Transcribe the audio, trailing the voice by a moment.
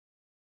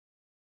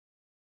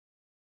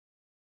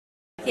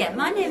Yeah,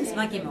 my name's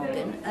Maggie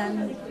Morgan.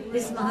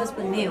 This is my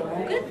husband Neil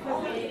Morgan.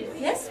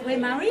 Yes, we're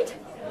married.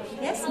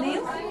 Yes,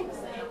 Neil.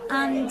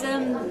 And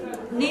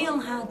Neil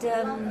had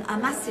a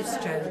massive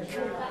stroke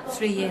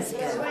 3 years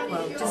ago,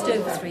 well, just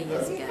over 3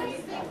 years ago,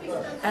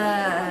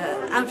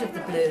 out of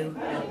the blue.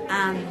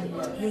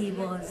 And he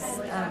was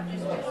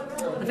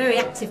a very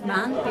active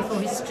man before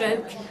his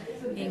stroke.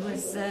 He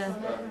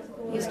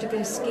used to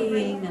go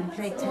skiing and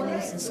play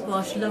tennis and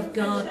squash, loved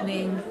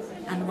gardening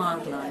and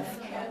wildlife.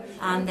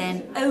 And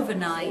then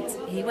overnight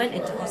he went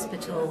into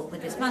hospital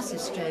with this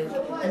massive stroke,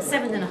 and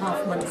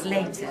 7.5 months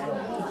later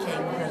he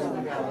came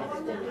home.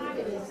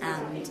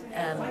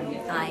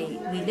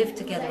 And we lived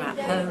together at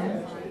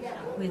home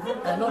with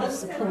a lot of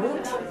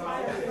support,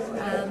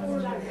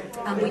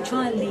 and we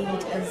try and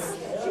lead as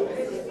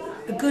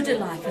good a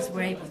life as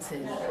we're able to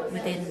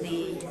within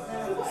the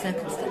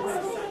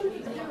circumstances.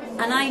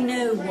 And I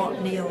know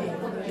what Neil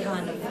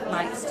kind of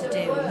likes to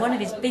do. One of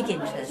his big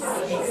interests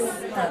is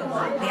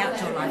the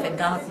outdoor life and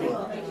gardening.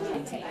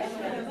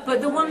 But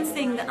the one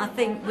thing that I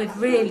think we've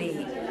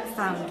really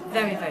found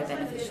very, very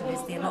beneficial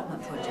is the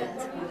Allotment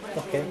project.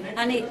 Okay.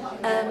 And it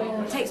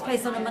takes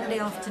place on a Monday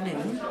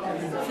afternoon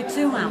for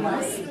 2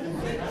 hours,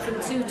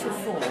 from 2 to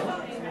 4.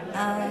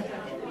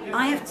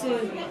 I have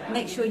to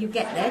make sure you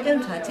get there,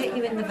 don't I? Take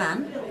you in the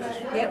van.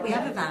 Yeah, we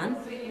have a van.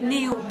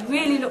 Neil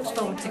really looks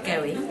forward to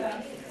going.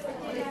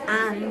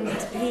 And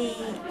he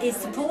is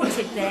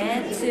supported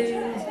there to,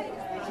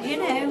 you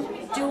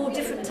know, do all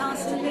different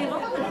tasks in the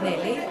allotment,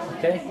 really.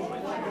 Okay.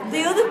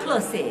 The other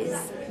plus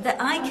is that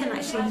I can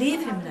actually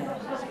leave him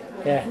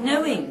there,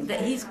 knowing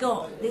that he's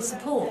got the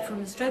support from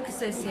the Stroke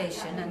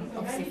Association and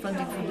obviously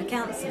funding from the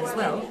council as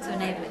well to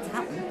enable it to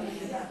happen.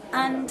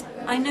 And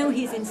I know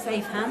he's in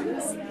safe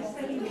hands.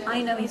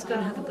 I know he's going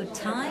to have a good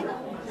time.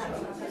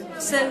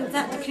 So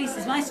that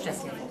decreases my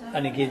stress level.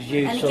 And it gives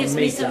you and some it gives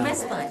me me some time.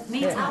 respite,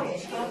 me time.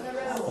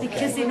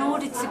 Because in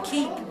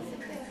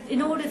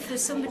order for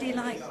somebody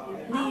like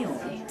Neil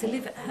to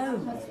live at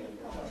home,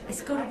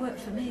 it's got to work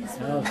for me as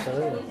well. Oh,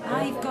 absolutely.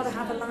 I've got to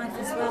have a life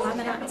as well. I'm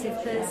an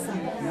active person,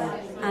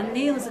 and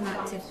Neil's an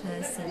active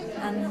person,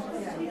 and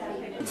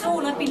it's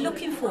all I've been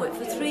looking for it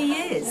for 3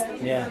 years.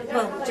 Yeah.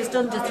 Well, just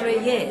under 3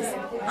 years.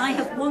 I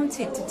have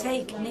wanted to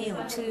take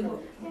Neil to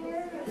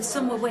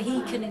somewhere where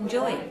he can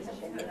enjoy it.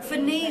 For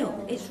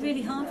Neil, it's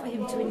really hard for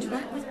him to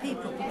interact with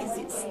people because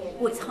it's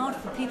hard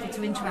for people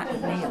to interact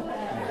with Neil,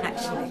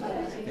 actually.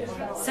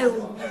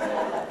 So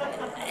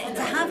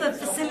to have a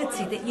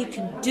facility that you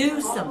can do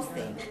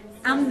something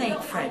and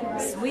make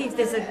friends.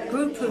 There's a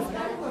group of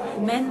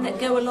men that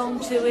go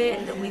along to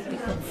it that we've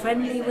become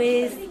friendly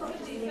with.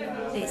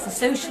 It's a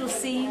social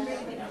scene.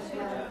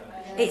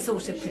 It's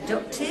also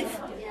productive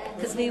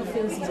because Neil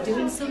feels he's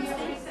doing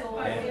something.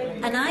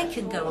 And I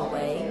can go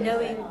away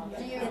knowing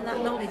in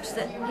that knowledge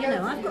that, you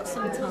know, I've got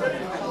some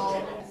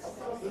time,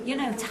 you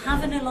know, to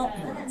have an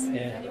allotment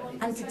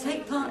and to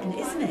take part in it,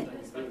 isn't it?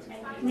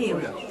 Neil,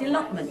 the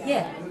allotment,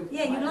 yeah,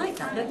 you like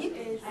that, don't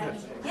you?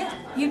 Yeah,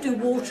 you do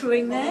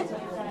watering there,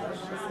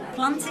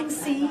 planting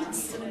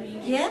seeds,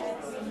 yeah,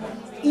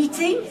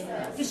 eating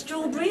the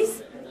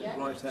strawberries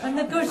and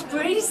the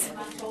gooseberries,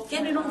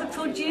 getting all the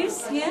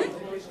produce, yeah?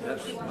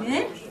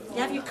 Yeah? You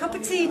have your cup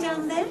of tea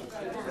down there?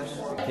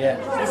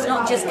 Yeah. It's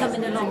not just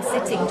coming along,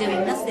 sitting,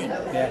 doing nothing.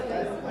 Yeah.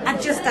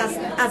 And just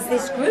as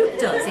this group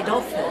does, it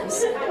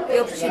offers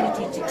the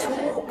opportunity to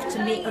talk,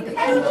 to meet other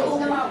people,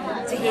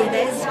 to hear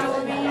their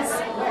stories,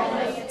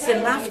 to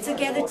laugh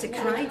together, to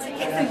cry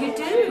together.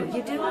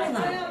 You do all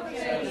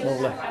that.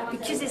 Lovely.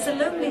 Because it's a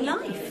lonely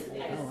life.